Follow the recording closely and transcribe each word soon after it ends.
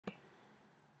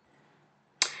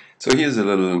So here's a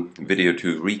little video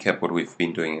to recap what we've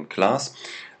been doing in class.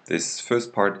 This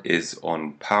first part is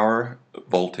on power,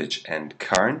 voltage and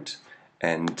current,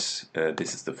 and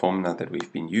this is the formula that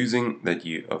we've been using that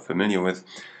you are familiar with.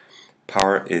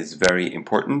 Power is very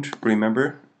important,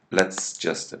 remember. Let's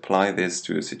just apply this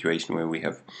to a situation where we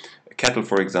have a kettle,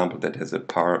 for example, that has a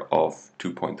power of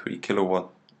 2.3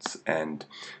 kilowatts and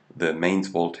the mains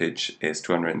voltage is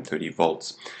 230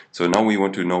 volts. So now we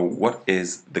want to know what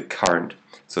is the current.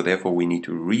 So therefore we need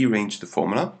to rearrange the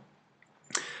formula.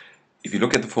 If you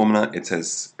look at the formula, it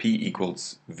says P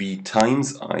equals V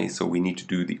times I, so we need to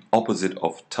do the opposite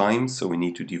of times, so we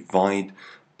need to divide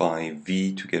by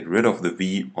V to get rid of the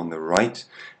V on the right,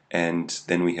 and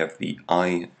then we have the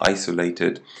I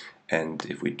isolated, and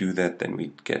if we do that, then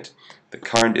we get the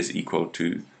current is equal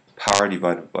to power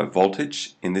divided by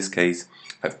voltage. In this case,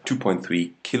 I have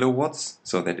 2.3 kilowatts,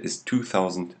 so that is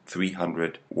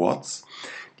 2,300 watts,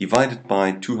 divided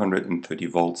by 230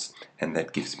 volts, and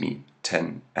that gives me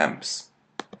 10 amps.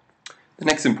 The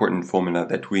next important formula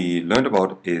that we learned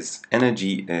about is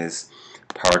energy is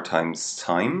power times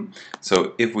time.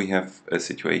 So if we have a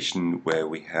situation where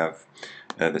we have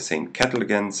the same kettle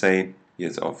again, say,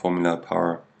 here's our formula,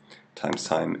 power times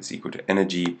time is equal to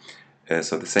energy.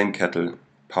 So the same kettle,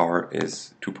 power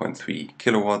is 2.3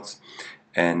 kilowatts,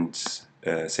 and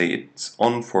say it's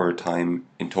on for a time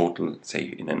in total,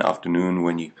 say in an afternoon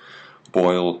when you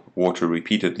boil water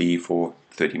repeatedly for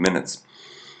 30 minutes.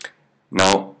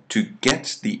 Now, to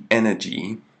get the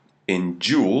energy in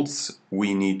joules,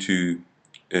 we need to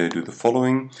do the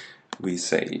following. We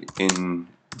say in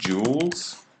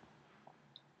joules,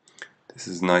 this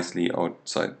is nicely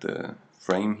outside the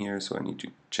frame here, so I need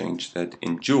to change that.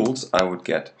 In joules, I would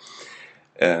get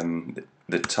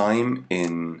the time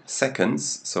in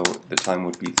seconds, so the time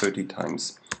would be 30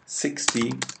 times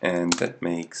 60, and that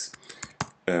makes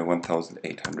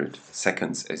 1800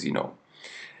 seconds, as you know.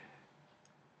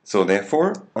 So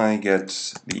therefore I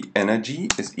get the energy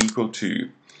is equal to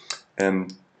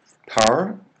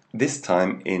power, this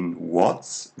time in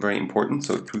watts, very important,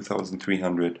 so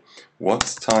 2300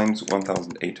 watts times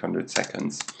 1800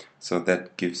 seconds. So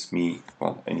that gives me,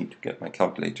 well, I need to get my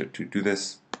calculator to do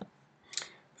this,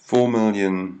 4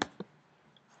 million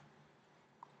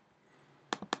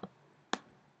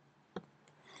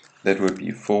that would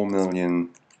be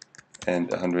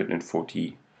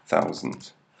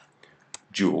 4,140,000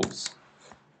 joules.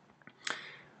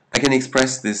 I can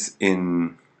express this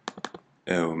in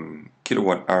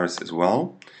kilowatt hours as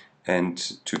well, and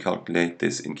to calculate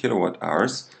this in kilowatt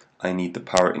hours I need the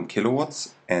power in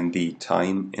kilowatts and the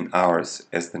time in hours,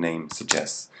 as the name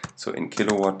suggests. So in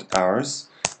kilowatt hours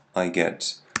I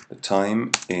get the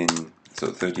time in,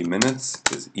 so 30 minutes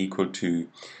is equal to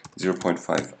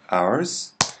 0.5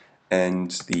 hours, and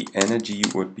the energy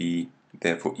would be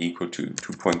therefore equal to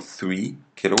 2.3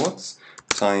 kilowatts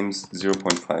times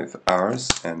 0.5 hours,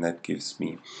 and that gives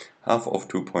me half of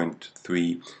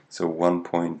 2.3, so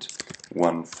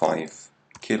 1.15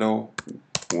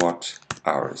 kilowatt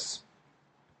hours.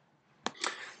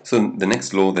 So the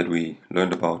next law that we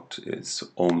learned about is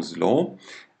Ohm's law,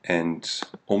 and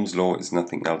Ohm's law is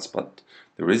nothing else but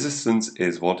the resistance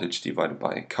is voltage divided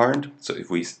by current. So if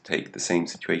we take the same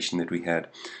situation that we had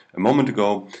a moment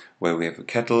ago, where we have a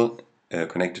kettle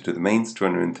connected to the mains,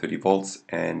 230 volts,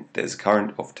 and there's a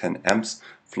current of 10 amps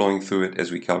flowing through it as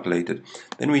we calculated,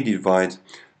 then we divide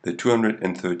the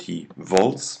 230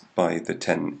 volts by the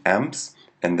 10 amps,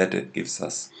 and that gives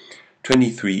us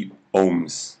 23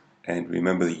 ohms. And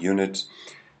remember, the unit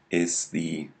is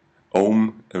the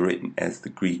ohm, written as the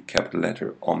Greek capital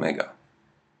letter omega.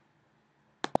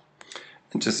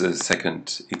 And just a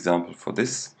second example for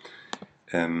this.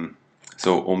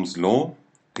 So Ohm's law,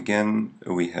 again,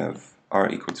 we have R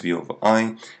equals V over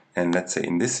I, and let's say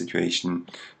in this situation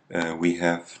we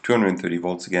have 230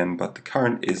 volts again, but the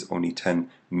current is only 10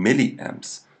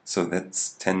 milliamps, so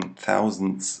that's 10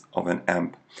 thousandths of an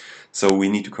amp. So we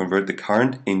need to convert the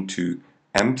current into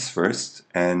amps first,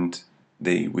 and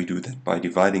we do that by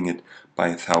dividing it by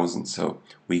 1,000. So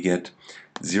we get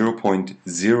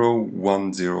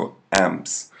 0.010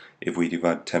 amps if we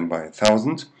divide 10 by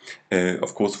 1,000.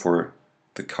 Of course, for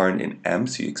the current in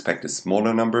amps you expect a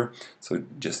smaller number, so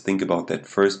just think about that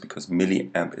first, because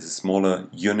milliamp is a smaller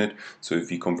unit, so if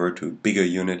you convert to a bigger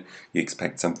unit you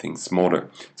expect something smaller.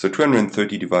 So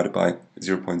 230 divided by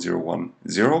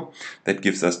 0.010, that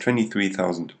gives us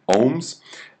 23,000 ohms,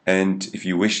 and if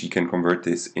you wish you can convert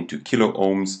this into kilo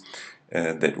ohms.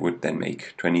 That would then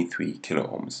make 23 kilo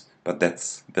ohms, but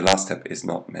that's the last step is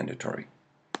not mandatory.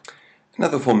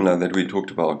 Another formula that we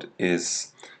talked about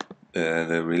is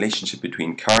the relationship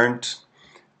between current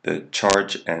the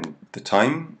charge and the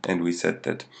time, and we said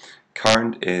that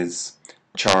current is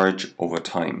charge over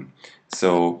time.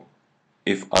 So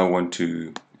if I want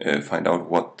to find out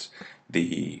what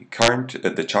the current,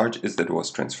 the charge is that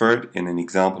was transferred in an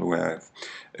example where I have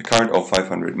a current of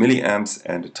 500 milliamps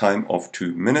and a time of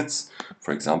 2 minutes,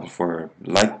 for example for a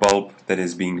light bulb that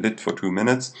is being lit for 2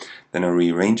 minutes, then I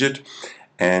rearrange it,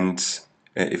 and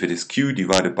if it is Q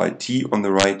divided by T on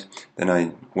the right, then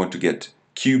I want to get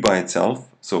Q by itself.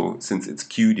 So since it's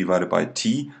Q divided by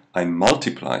T, I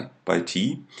multiply by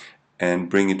T and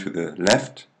bring it to the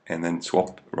left, and then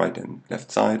swap right and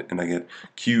left side, and I get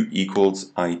Q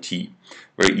equals IT.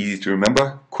 Very easy to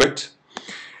remember, quit.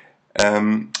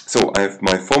 So I have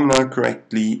my formula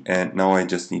correctly, and now I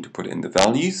just need to put in the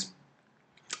values.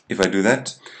 If I do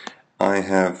that, I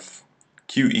have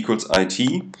Q equals IT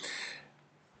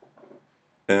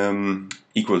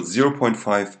equals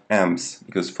 0.5 amps,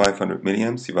 because 500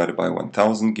 milliamps divided by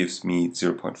 1000 gives me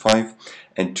 0.5,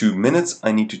 and 2 minutes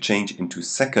I need to change into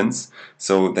seconds,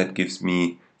 so that gives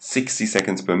me 60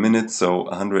 seconds per minute, so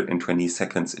 120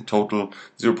 seconds in total.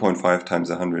 0.5 times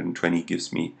 120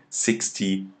 gives me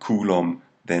 60 coulomb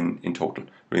then in total.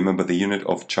 Remember, the unit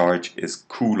of charge is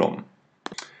coulomb.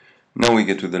 Now we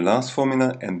get to the last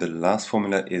formula, and the last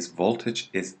formula is voltage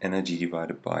is energy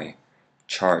divided by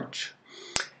charge.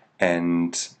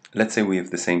 And let's say we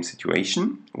have the same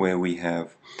situation where we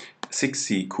have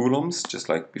 60 coulombs just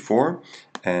like before,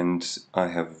 and I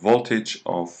have voltage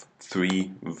of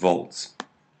 3 volts.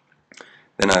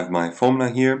 Then I have my formula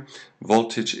here.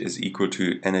 Voltage is equal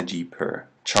to energy per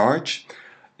charge.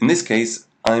 In this case,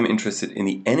 I'm interested in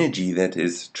the energy that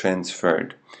is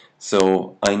transferred.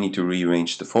 So I need to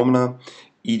rearrange the formula.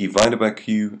 E divided by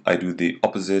Q, I do the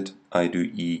opposite. I do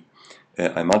E.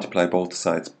 I multiply both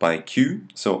sides by Q,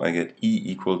 so I get E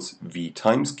equals V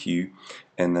times Q,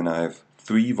 and then I have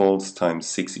 3 volts times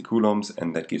 60 coulombs,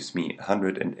 and that gives me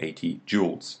 180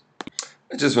 joules.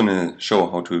 I just want to show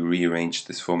how to rearrange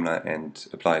this formula and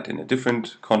apply it in a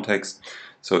different context.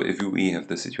 So if we have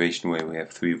the situation where we have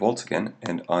 3 volts again,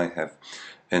 and I have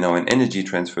now an energy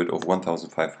transferred of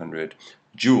 1500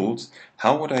 joules,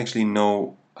 how would I actually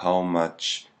know how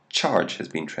much charge has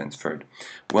been transferred?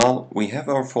 Well, we have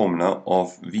our formula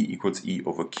of V equals E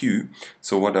over Q,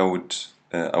 so what I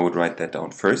would write that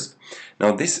down first.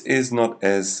 Now this is not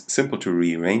as simple to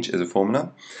rearrange as a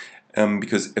formula,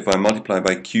 because if I multiply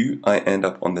by Q, I end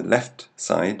up on the left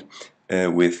side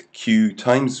with Q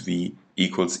times V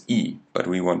equals E, but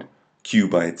we want Q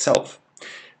by itself.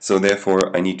 So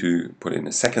therefore I need to put in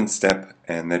a second step,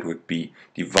 and that would be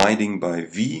dividing by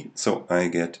V, so I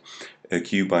get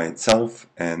Q by itself,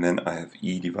 and then I have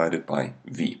E divided by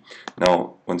V.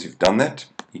 Now once you've done that,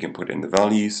 you can put in the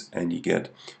values, and you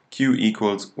get Q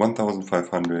equals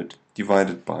 1500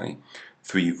 divided by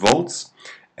 3 volts,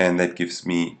 and that gives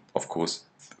me, of course,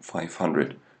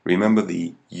 500. Remember,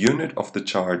 the unit of the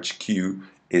charge Q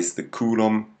is the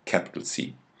coulomb, capital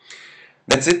C.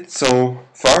 That's it so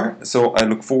far, so I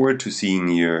look forward to seeing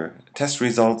your test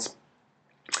results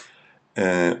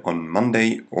on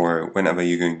Monday or whenever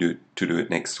you're going to do it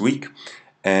next week,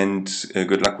 and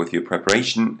good luck with your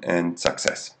preparation and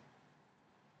success.